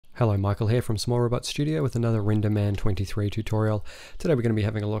Hello, Michael here from Small Robot Studio with another Renderman 23 tutorial. Today we're going to be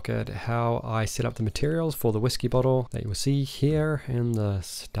having a look at how I set up the materials for the whiskey bottle that you will see here in the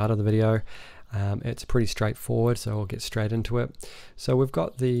start of the video. It's pretty straightforward, so we'll get straight into it. So we've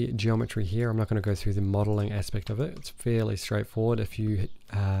got the geometry here. I'm not going to go through the modeling aspect of it. It's fairly straightforward. If you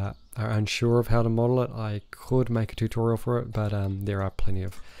are unsure of how to model it, I could make a tutorial for it, but there are plenty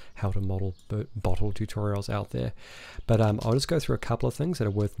of how to model bottle tutorials out there. But I'll just go through a couple of things that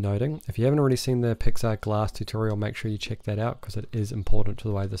are worth noting. If you haven't already seen the Pixar glass tutorial, make sure you check that out because it is important to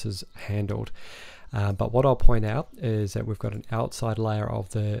the way this is handled. But what I'll point out is that we've got an outside layer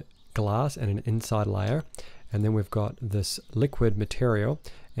of the glass and an inside layer, and then we've got this liquid material,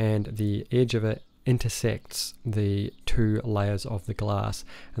 and the edge of it intersects the two layers of the glass,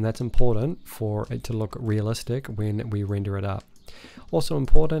 and that's important for it to look realistic when we render it up. Also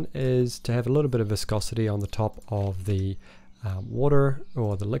important is to have a little bit of viscosity on the top of the water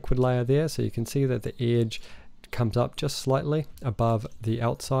or the liquid layer there, so you can see that the edge comes up just slightly above the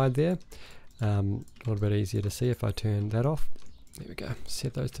outside there. A little bit easier to see if I turn that off. There we go,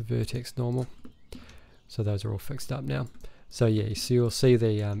 set those to vertex normal. So those are all fixed up now. So yeah, so you'll see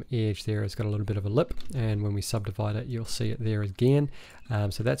the edge there has got a little bit of a lip, and when we subdivide it you'll see it there again.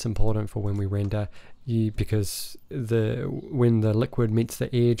 So that's important for when we render, because when the liquid meets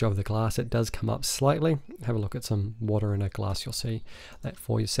the edge of the glass it does come up slightly. Have a look at some water in a glass, you'll see that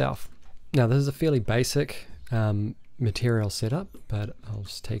for yourself. Now this is a fairly basic material setup, but I'll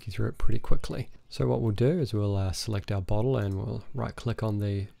just take you through it pretty quickly. So what we'll do is we'll select our bottle and we'll right click on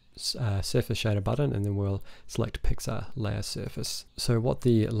the surface shader button, and then we'll select PxrLayerSurface. So what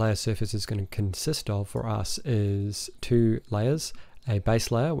the layer surface is going to consist of for us is two layers, a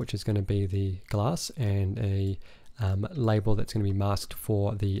base layer which is going to be the glass, and a label that's going to be masked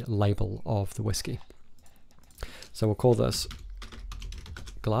for the label of the whiskey. So we'll call this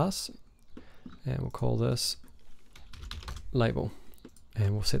glass, and we'll call this label,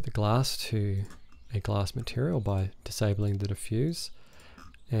 and we'll set the glass to a glass material by disabling the diffuse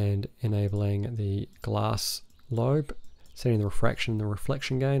and enabling the glass lobe, setting the refraction and the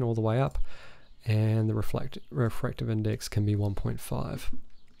reflection gain all the way up, and the refractive index can be 1.5.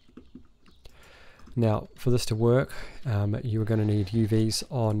 Now for this to work, you are going to need UVs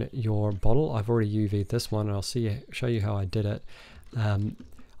on your bottle. I've already UV'd this one, and I'll show you how I did it. I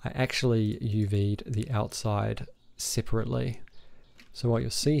actually UV'd the outside separately. So what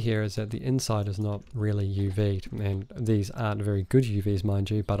you'll see here is that the inside is not really UV'd, and these aren't very good UVs, mind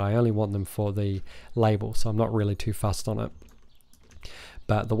you, but I only want them for the label, so I'm not really too fussed on it.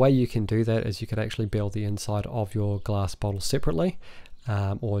 But the way you can do that is you could actually build the inside of your glass bottle separately,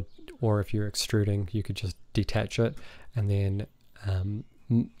 or if you're extruding you could just detach it and then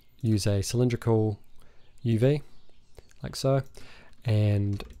use a cylindrical UV like so,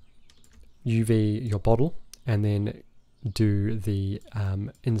 and UV your bottle, and then do the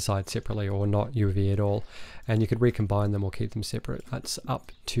inside separately, or not UV at all, and you could recombine them or keep them separate. That's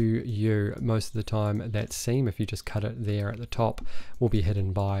up to you. Most of the time that seam, if you just cut it there at the top, will be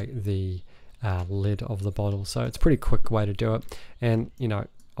hidden by the lid of the bottle, so it's a pretty quick way to do it. And you know,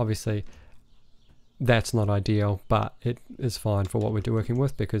 obviously that's not ideal, but it is fine for what we're working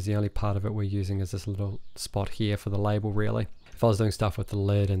with, because the only part of it we're using is this little spot here for the label really. If I was doing stuff with the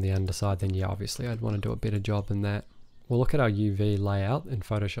lid and the underside, then yeah, obviously I'd want to do a better job than that. We'll look at our UV layout in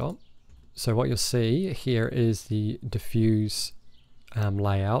Photoshop. So what you'll see here is the diffuse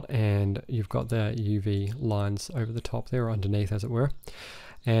layout, and you've got the UV lines over the top there, or underneath as it were.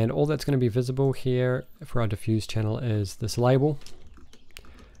 And all that's going to be visible here for our diffuse channel is this label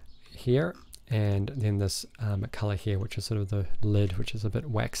here, and then this color here, which is sort of the lid, which is a bit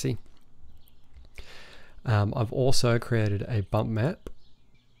waxy. I've also created a bump map.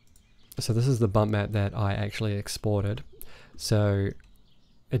 So this is the bump map that I actually exported. So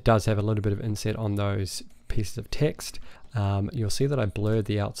it does have a little bit of inset on those pieces of text. You'll see that I blurred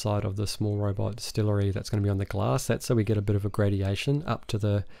the outside of the small robot distillery that's going to be on the glass. That's so we get a bit of a gradation up to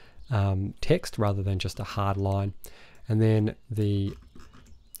the text rather than just a hard line. And then the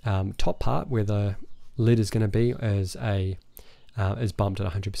top part where the lid is going to be is bumped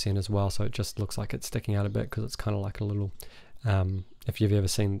at 100% as well. So it just looks like it's sticking out a bit, because it's kind of like a little if you've ever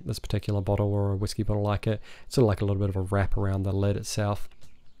seen this particular bottle or a whiskey bottle like it, it's sort of like a little bit of a wrap around the lid itself.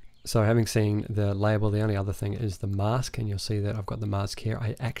 So having seen the label, the only other thing is the mask, and you'll see that I've got the mask here.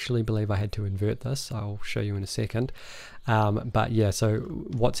 I actually believe I had to invert this. I'll show you in a second. But yeah, so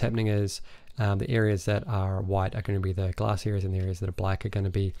what's happening is the areas that are white are going to be the glass areas, and the areas that are black are going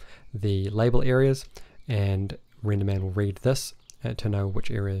to be the label areas, and Renderman will read this to know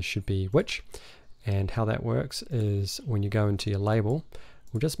which areas should be which. And how that works is when you go into your label,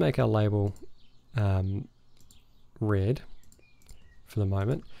 we'll just make our label red for the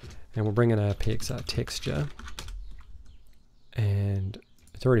moment, and we'll bring in our PXR texture, and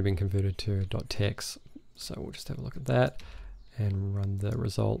it's already been converted to .text, so we'll just have a look at that and run the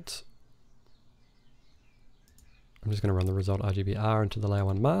result. I'm just going to run the result RGBR into the layer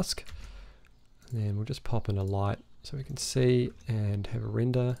 1 mask, and then we'll just pop in a light so we can see and have a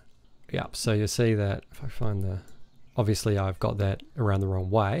render. Yep, so you'll see that if I find the, obviously I've got that around the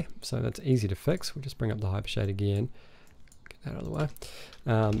wrong way, so that's easy to fix. We'll just bring up the hypershade again, get that out of the way,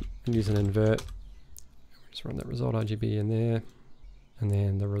 and use an invert. Just run that result RGB in there, and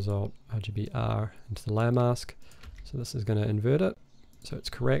then the result RGBR into the layer mask. So this is going to invert it, so it's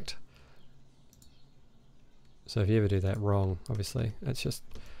correct. So if you ever do that wrong, obviously, it's just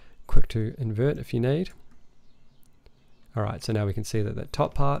quick to invert if you need. Alright, so now we can see that that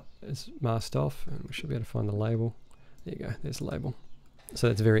top part is masked off, and we should be able to find the label. There you go, there's the label. So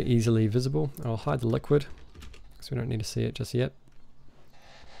that's very easily visible. I'll hide the liquid, because we don't need to see it just yet.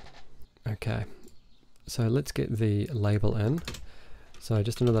 Okay, so let's get the label in. So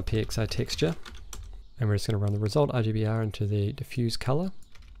just another PXR texture, and we're just going to run the result RGBR into the diffuse color.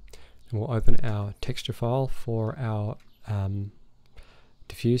 And we'll open our texture file for our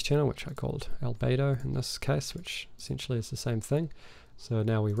diffuse channel, which I called albedo in this case, which essentially is the same thing. So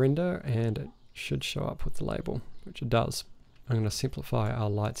now we render, and it should show up with the label, which it does. I'm going to simplify our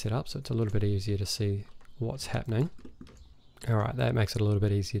light setup so it's a little bit easier to see what's happening. Alright, that makes it a little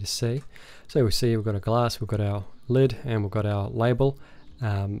bit easier to see. So we see we've got a glass, we've got our lid, and we've got our label.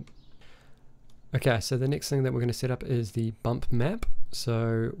 Okay, so the next thing that we're going to set up is the bump map.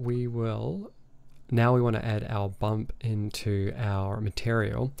 So we will, now we want to add our bump into our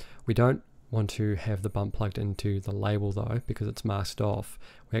material. We don't want to have the bump plugged into the label though, because it's masked off.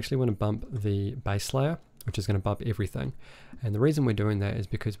 We actually want to bump the base layer, which is going to bump everything. And the reason we're doing that is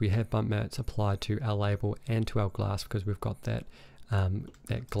because we have bump mats applied to our label and to our glass, because we've got that,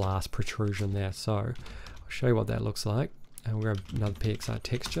 that glass protrusion there. So I'll show you what that looks like. And we'll grab another PXR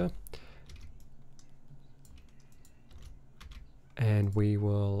texture, and we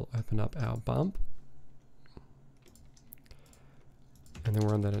will open up our bump, and then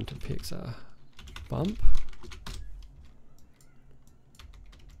we'll run that into PXR bump.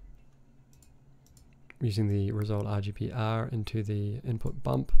 Using the result RGBR into the input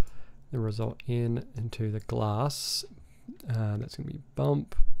bump, the result N into the glass. That's going to be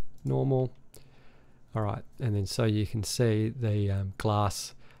bump, normal. Alright, and then so you can see the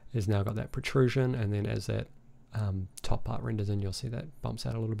glass has now got that protrusion, and then as that top part renders in, you'll see that bumps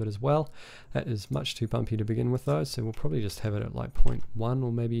out a little bit as well. That is much too bumpy to begin with though, so we'll probably just have it at like 0.1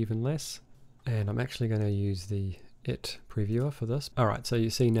 or maybe even less. And I'm actually going to use the it previewer for this. Alright, so you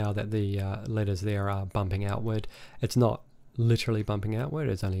see now that the letters there are bumping outward. It's not literally bumping outward,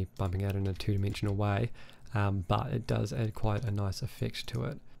 it's only bumping out in a two-dimensional way, but it does add quite a nice effect to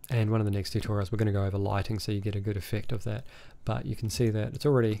it. And one of the next tutorials we're going to go over lighting so you get a good effect of that, but you can see that it's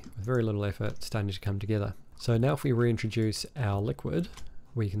already, with very little effort, starting to come together. So now if we reintroduce our liquid,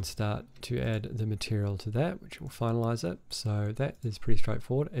 we can start to add the material to that, which will finalize it. So that is pretty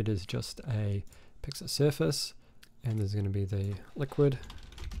straightforward. It is just a PxrLayerSurface, and there's going to be the liquid,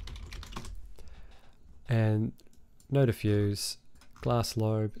 and no diffuse, glass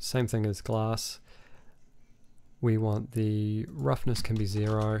lobe, same thing as glass. We want the roughness can be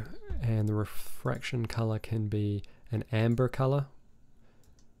 0, and the refraction color can be an amber color.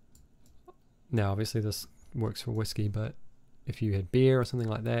 Now obviously this works for whiskey, but if you had beer or something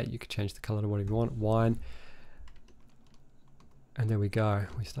like that, you could change the color to whatever you want, wine. And there we go,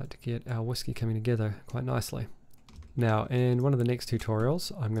 we start to get our whiskey coming together quite nicely. Now in one of the next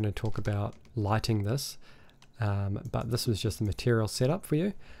tutorials I'm going to talk about lighting this, but this was just the material setup for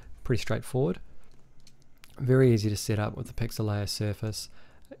you, pretty straightforward. Very easy to set up with the PxrLayerSurface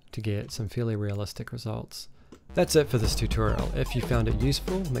to get some fairly realistic results. That's it for this tutorial. If you found it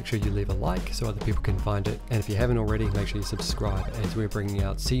useful, make sure you leave a like so other people can find it, and if you haven't already, make sure you subscribe, as we're bringing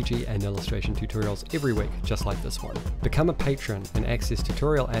out CG and illustration tutorials every week just like this one. Become a patron and access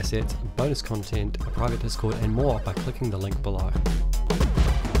tutorial assets, bonus content, a private Discord and more by clicking the link below.